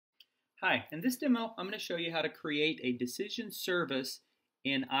Hi, in this demo, I'm going to show you how to create a decision service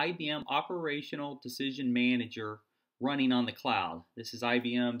in IBM Operational Decision Manager running on the cloud. This is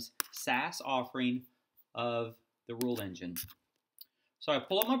IBM's SaaS offering of the rule engine. So I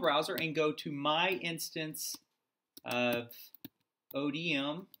pull up my browser and go to my instance of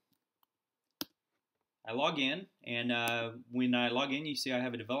ODM. I log in, and when I log in, you see I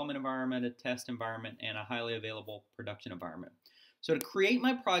have a development environment, a test environment, and a highly available production environment. So to create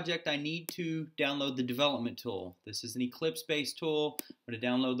my project, I need to download the development tool. This is an Eclipse-based tool. I'm going to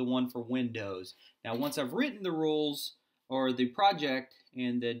download the one for Windows. Now, once I've written the rules or the project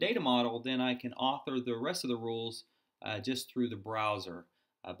and the data model, then I can author the rest of the rules just through the browser.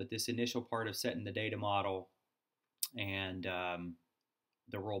 But this initial part of setting the data model and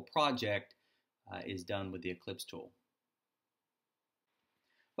the role project is done with the Eclipse tool.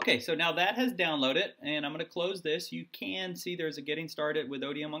 Okay, so now that has downloaded, and I'm going to close this. You can see there's a Getting Started with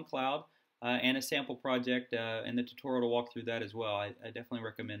ODM on Cloud and a sample project and the tutorial to walk through that as well. I definitely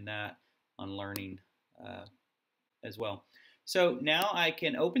recommend that on learning as well. So now I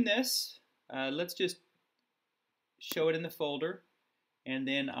can open this. Let's just show it in the folder, and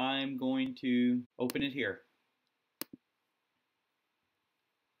then I'm going to open it here.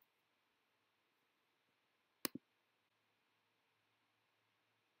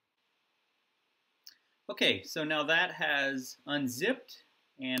 Okay, so now that has unzipped,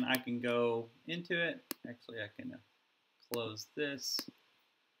 and I can go into it. Actually, I can close this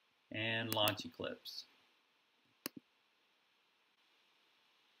and launch Eclipse.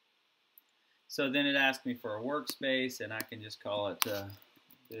 So then it asks me for a workspace, and I can just call it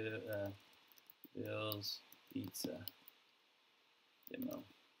Bill's Pizza Demo.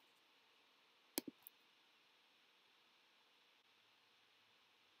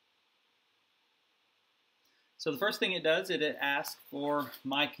 So the first thing it does, it asks for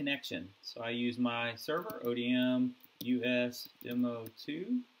my connection. So I use my server, ODM US Demo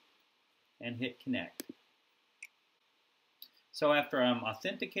 2, and hit connect. So after I'm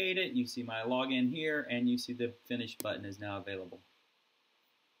authenticated, you see my login here, and you see the finish button is now available.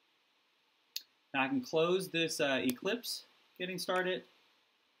 Now I can close this Eclipse Getting Started.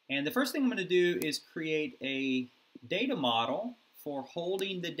 And the first thing I'm going to do is create a data model for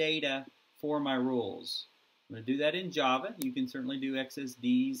holding the data for my rules. I'm going to do that in Java. You can certainly do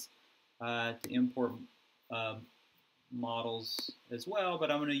XSDs to import models as well, but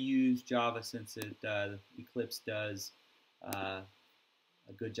I'm going to use Java since Eclipse does a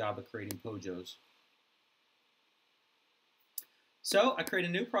good job of creating POJOs. So I create a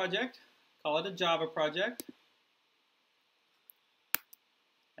new project, call it a Java project,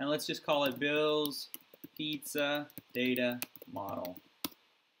 and let's just call it Bill's Pizza Data Model.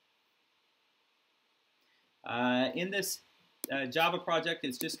 In this Java project,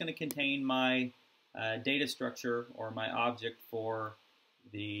 it's just going to contain my data structure or my object for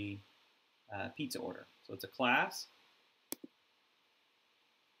the pizza order. So it's a class.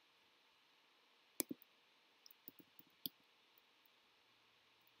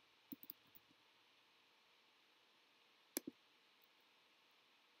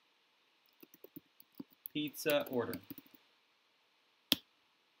 Pizza order.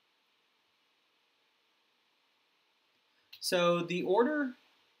 So the order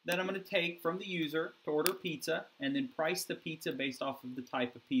that I'm going to take from the user to order pizza, and then price the pizza based off of the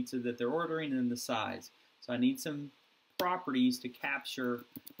type of pizza that they're ordering and the size. So I need some properties to capture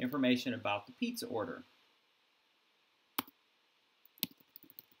information about the pizza order.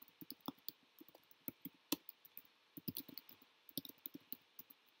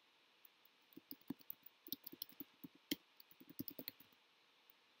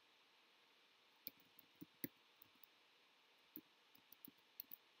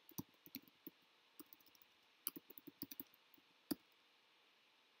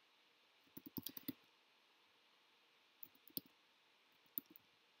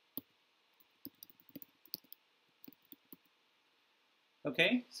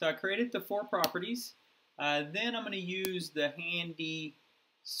 Okay, so I created the 4 properties. Then I'm going to use the handy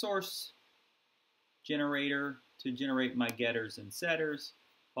source generator to generate my getters and setters,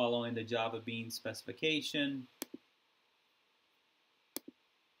 following the Java Bean specification.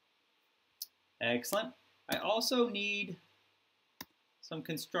 Excellent. I also need some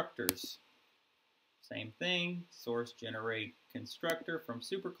constructors. Same thing, source generate constructor from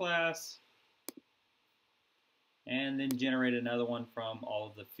superclass, and then generate another one from all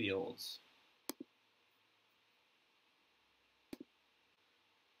of the fields.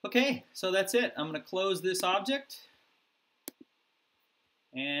 Okay, so that's it. I'm going to close this object,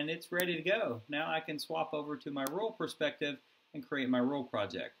 and it's ready to go. Now I can swap over to my role perspective and create my role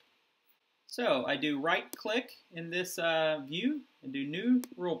project. So I do right click in this view and do new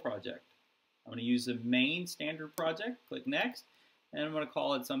rule project. I'm going to use the main standard project, click next, and I'm going to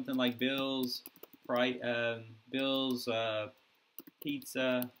call it something like Bill's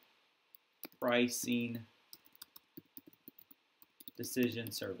Pizza Pricing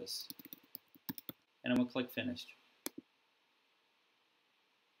Decision Service. And I'm going to click Finished.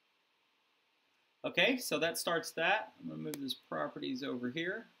 Okay, so that starts that. I'm going to move this properties over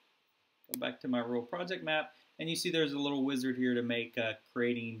here. Go back to my rule project map. And you see there's a little wizard here to make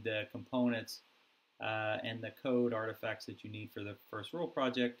creating the components and the code artifacts that you need for the first rule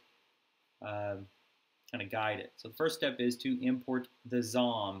project, kind of guide it. So the first step is to import the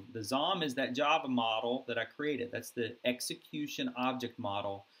ZOM. The ZOM is that Java model that I created. That's the execution object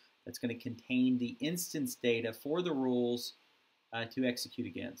model that's going to contain the instance data for the rules to execute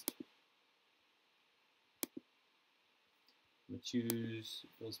against. I'm going to choose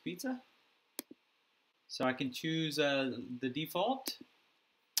Bill's Pizza. So I can choose the default,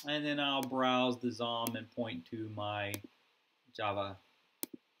 and then I'll browse the ZOM and point to my Java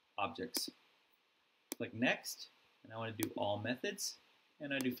objects. Click Next, and I want to do all methods,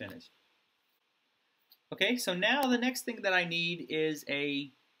 and I do Finish. Okay, so now the next thing that I need is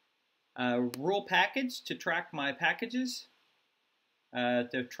a rule package to track my packages,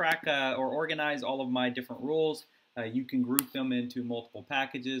 to track or organize all of my different rules. You can group them into multiple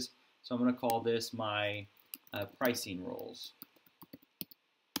packages. So I'm going to call this my pricing rules.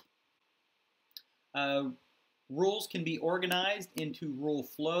 Rules can be organized into rule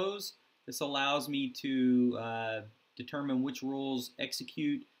flows. This allows me to determine which rules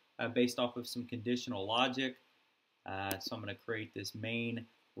execute based off of some conditional logic. So I'm going to create this main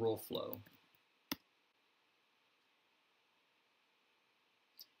rule flow.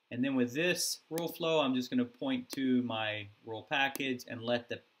 And then with this rule flow, I'm just going to point to my rule package and let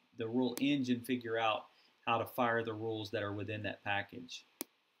the rule engine figure out how to fire the rules that are within that package.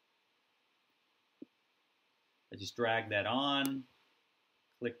 I just drag that on,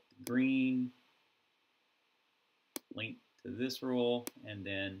 click the green, link to this rule, and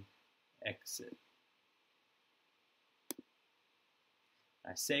then exit.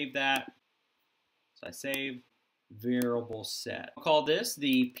 I save that. So I save variable set. I'll call this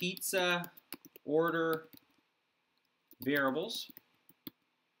the pizza order variables.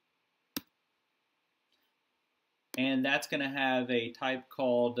 And that's going to have a type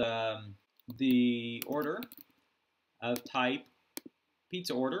called the order of type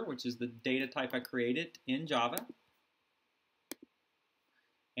pizza order, which is the data type I created in Java.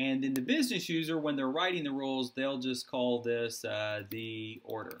 And then the business user, when they're writing the rules, they'll just call this the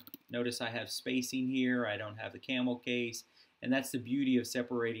order. Notice I have spacing here. I don't have the camel case. And that's the beauty of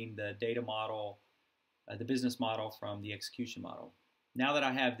separating the data model, the business model, from the execution model. Now that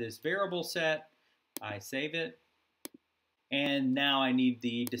I have this variable set, I save it. And now I need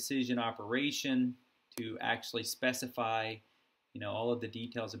the decision operation to actually specify, all of the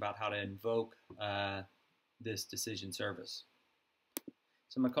details about how to invoke this decision service.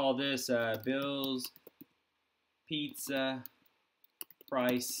 So I'm going to call this Bill's Pizza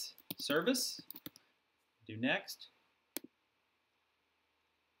Price Service. Do next.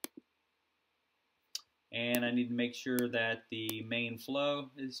 And I need to make sure that the main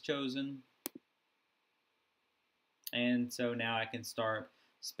flow is chosen. And so now I can start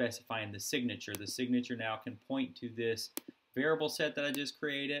specifying the signature. The signature now can point to this variable set that I just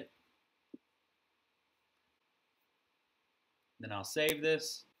created. Then I'll save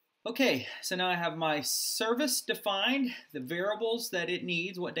this. Okay, so now I have my service defined, the variables that it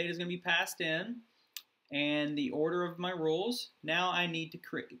needs, what data is going to be passed in, and the order of my rules. Now I need to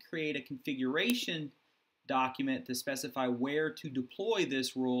create a configuration document to specify where to deploy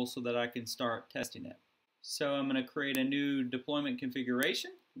this rule so that I can start testing it. So I'm going to create a new deployment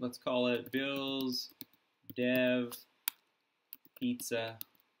configuration. Let's call it Bill's Dev Pizza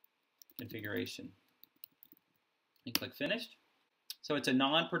Configuration. And click Finish. So it's a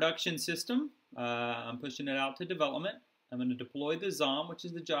non-production system. I'm pushing it out to development. I'm going to deploy the ZOM, which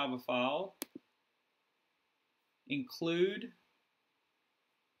is the Java file. Include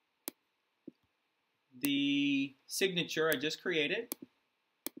the signature I just created.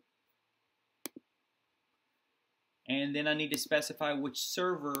 And then I need to specify which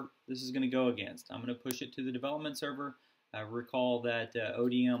server this is going to go against. I'm going to push it to the development server. Recall that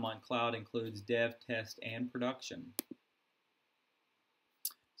ODM on cloud includes dev, test, and production.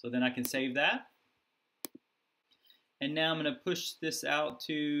 So then I can save that. And now I'm going to push this out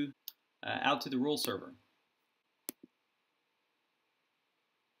to the rule server.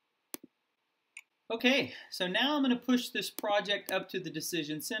 Okay, so now I'm going to push this project up to the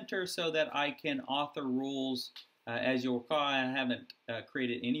decision center so that I can author rules. As you'll recall, I haven't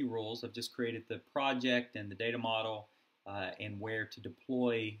created any rules. I've just created the project and the data model and where to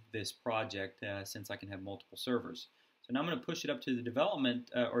deploy this project since I can have multiple servers. So now I'm going to push it up to the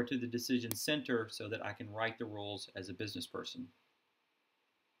development or to the decision center so that I can write the rules as a business person.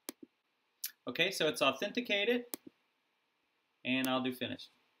 Okay, so it's authenticated, and I'll do finish.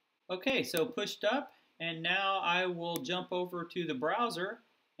 Okay, so pushed up, and now I will jump over to the browser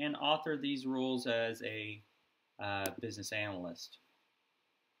and author these rules as a business analyst.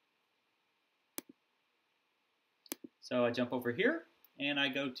 So I jump over here, and I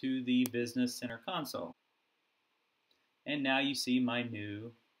go to the Business Center console. And now you see my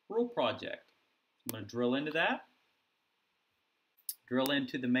new rule project. I'm going to drill into that. Drill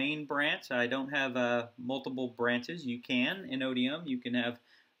into the main branch. I don't have multiple branches. You can in ODM. You can have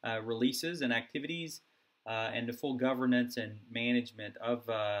releases and activities and the full governance and management of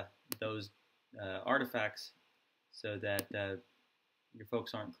those artifacts so that your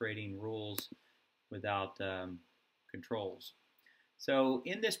folks aren't creating rules without controls. So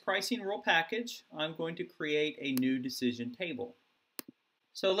in this pricing rule package, I'm going to create a new decision table.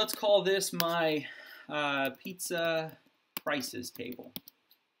 So let's call this my pizza prices table.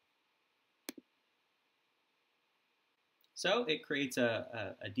 So it creates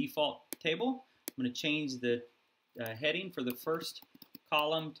a default table. I'm going to change the heading for the first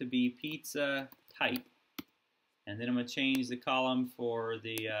column to be pizza type. And then I'm going to change the column for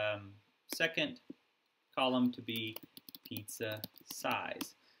the second column to be pizza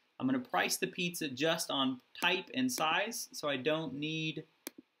size. I'm going to price the pizza just on type and size, so I don't need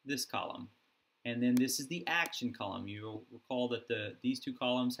this column. And then this is the action column. You'll recall that these two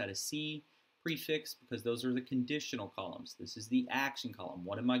columns had a C prefix because those are the conditional columns. This is the action column.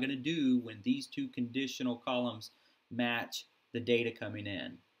 What am I going to do when these two conditional columns match the data coming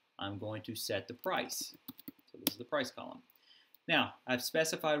in? I'm going to set the price. So this is the price column. Now, I've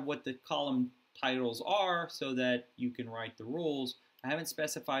specified what the column titles are so that you can write the rules. I haven't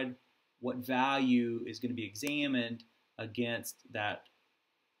specified what value is going to be examined against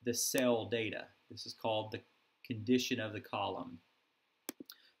the cell data. This is called the condition of the column.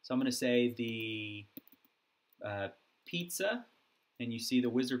 So I'm going to say the pizza, and you see the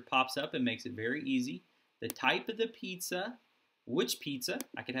wizard pops up and makes it very easy. The type of the pizza, which pizza,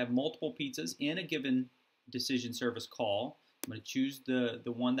 I could have multiple pizzas in a given decision service call. I'm going to choose the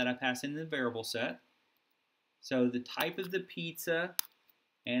one that I pass in the variable set. So the type of the pizza,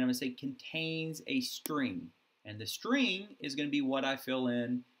 and I'm going to say contains a string. And the string is going to be what I fill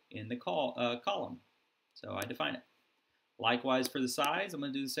in the column. So I define it. Likewise for the size, I'm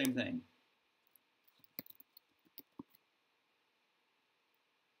going to do the same thing.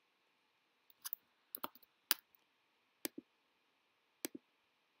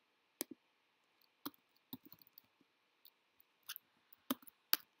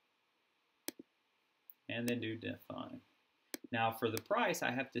 And then do define. Now for the price, I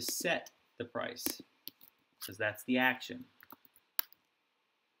have to set the price because that's the action.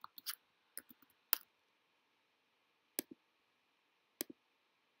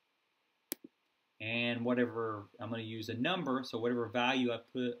 And whatever, I'm going to use a number, so whatever value I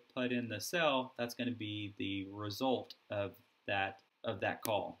put in the cell, that's going to be the result of that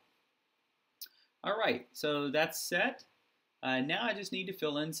call. All right, so that's set. Now I just need to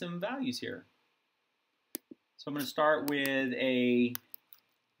fill in some values here. So I'm going to start with a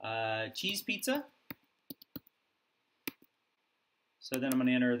cheese pizza. So then I'm going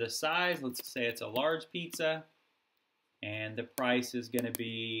to enter the size. Let's say it's a large pizza, and the price is going to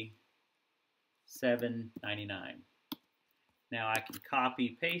be $7.99. Now I can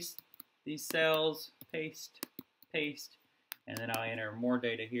copy, paste these cells, paste, and then I'll enter more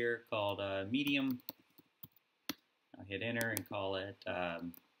data here called medium. I'll hit enter and call it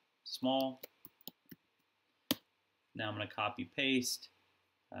small. Now I'm going to copy, paste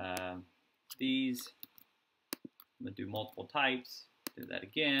these. I'm going to do multiple types, do that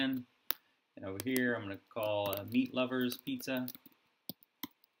again. And over here I'm going to call meat lovers pizza.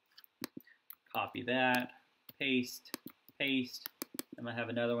 Copy that, paste. I'm going to have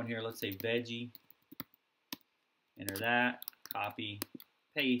another one here, let's say veggie. Enter that, copy,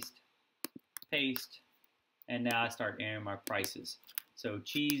 paste, and now I start entering my prices. So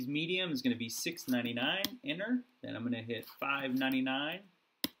cheese medium is going to be $6.99, enter. Then I'm going to hit $5.99.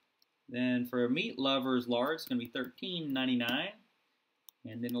 Then for meat lovers large, it's going to be $13.99,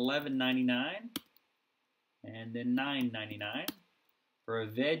 and then $11.99, and then $9.99. For a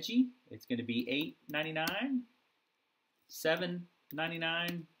veggie, it's going to be $8.99,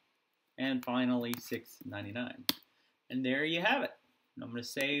 $7.99, and finally $6.99. And there you have it. And I'm going to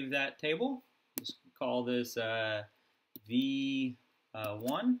save that table. Just call this V1.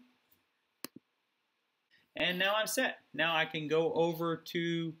 And now I'm set. Now I can go over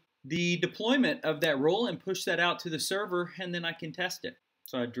to the deployment of that rule and push that out to the server, and then I can test it.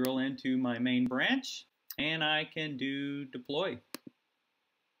 So I drill into my main branch and I can do deploy.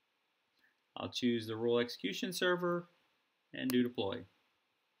 I'll choose the rule execution server and do deploy.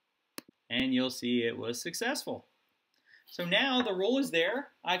 And you'll see it was successful. So now the rule is there.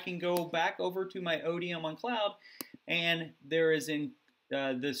 I can go back over to my ODM on cloud, and there is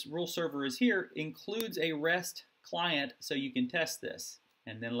this rule server is here, includes a REST client so you can test this.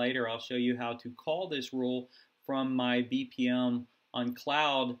 And then later I'll show you how to call this rule from my BPM on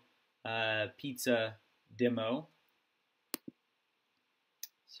cloud pizza demo.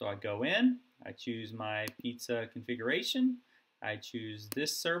 So I go in, I choose my pizza configuration, I choose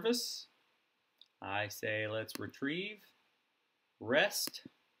this service, I say let's retrieve REST,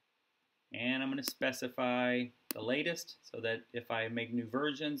 and I'm going to specify the latest so that if I make new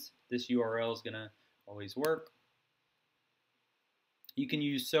versions, this URL is going to always work. You can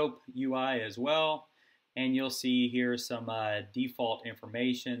use SOAP UI as well, and you'll see here some default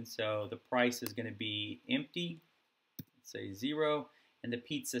information. So the price is going to be empty, let's say 0, and the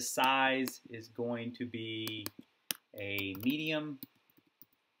pizza size is going to be a medium,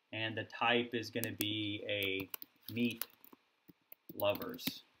 and the type is going to be a meat lovers.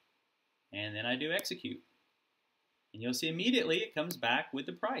 And then I do execute. And you'll see immediately it comes back with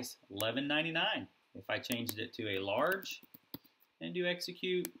the price, $11.99. If I changed it to a large and do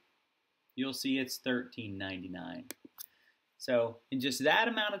execute, you'll see it's $13.99. So in just that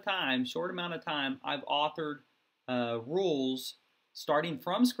amount of time, short amount of time, I've authored rules starting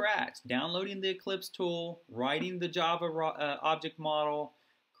from scratch, downloading the Eclipse tool, writing the Java object model,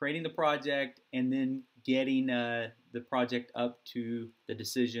 creating the project, and then getting the project up to the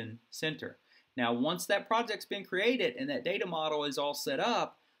decision center. Now, once that project's been created and that data model is all set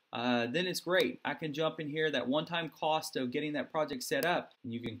up, then it's great. I can jump in here, that one-time cost of getting that project set up,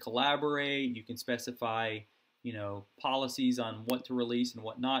 and you can collaborate, you can specify, policies on what to release and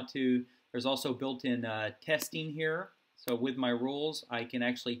what not to. There's also built-in testing here. So with my rules, I can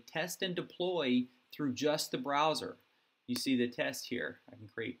actually test and deploy through just the browser. You see the test here. I can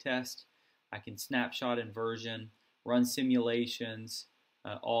create test, I can snapshot and version, run simulations,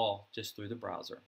 all just through the browser.